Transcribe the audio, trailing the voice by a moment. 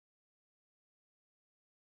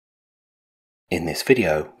In this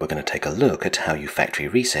video, we're going to take a look at how you factory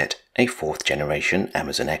reset a 4th generation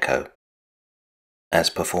Amazon Echo. As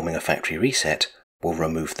performing a factory reset will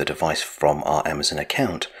remove the device from our Amazon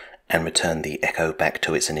account and return the Echo back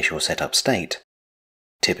to its initial setup state.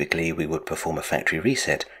 Typically, we would perform a factory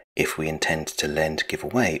reset if we intend to lend, give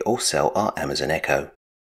away, or sell our Amazon Echo.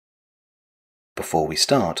 Before we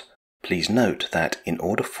start, please note that in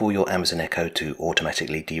order for your Amazon Echo to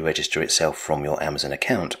automatically deregister itself from your Amazon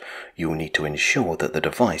account, you will need to ensure that the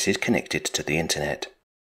device is connected to the internet.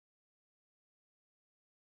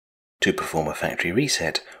 To perform a factory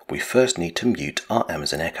reset, we first need to mute our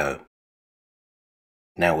Amazon Echo.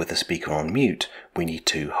 Now with the speaker on mute, we need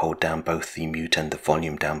to hold down both the mute and the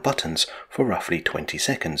volume down buttons for roughly 20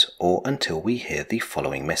 seconds or until we hear the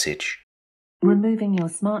following message. Removing your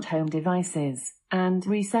smart home devices and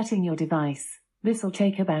resetting your device. This will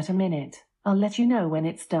take about a minute. I'll let you know when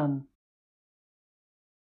it's done.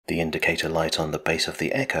 The indicator light on the base of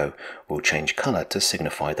the Echo will change color to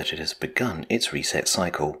signify that it has begun its reset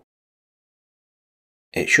cycle.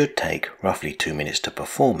 It should take roughly 2 minutes to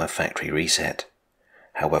perform a factory reset.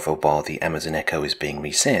 However, while the Amazon Echo is being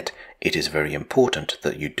reset, it is very important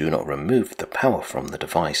that you do not remove the power from the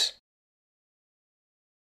device.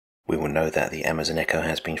 We will know that the Amazon Echo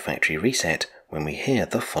has been factory reset when we hear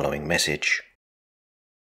the following message.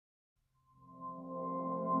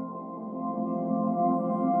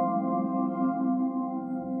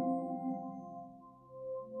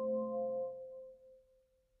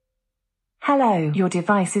 Hello, your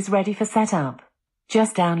device is ready for setup.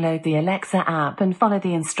 Just download the Alexa app and follow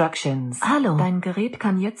the instructions. Hallo, dein Gerät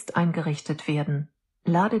kann jetzt eingerichtet werden.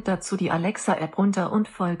 Lade dazu die Alexa-App runter und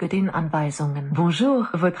folge den Anweisungen. Bonjour,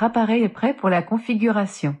 votre appareil est prêt pour la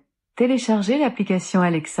configuration. Téléchargez l'application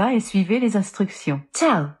Alexa et suivez les instructions.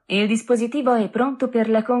 Ciao, il dispositivo è pronto per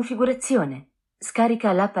la configurazione.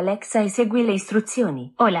 Scarica l'app Alexa e segui le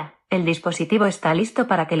istruzioni. Hola, el dispositivo está listo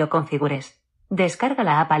para que lo configures. Descarga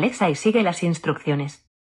la app Alexa y sigue las instrucciones.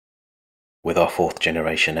 With our 4th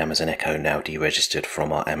generation Amazon Echo now deregistered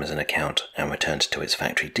from our Amazon account and returned to its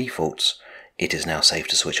factory defaults, it is now safe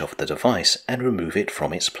to switch off the device and remove it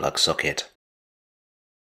from its plug socket.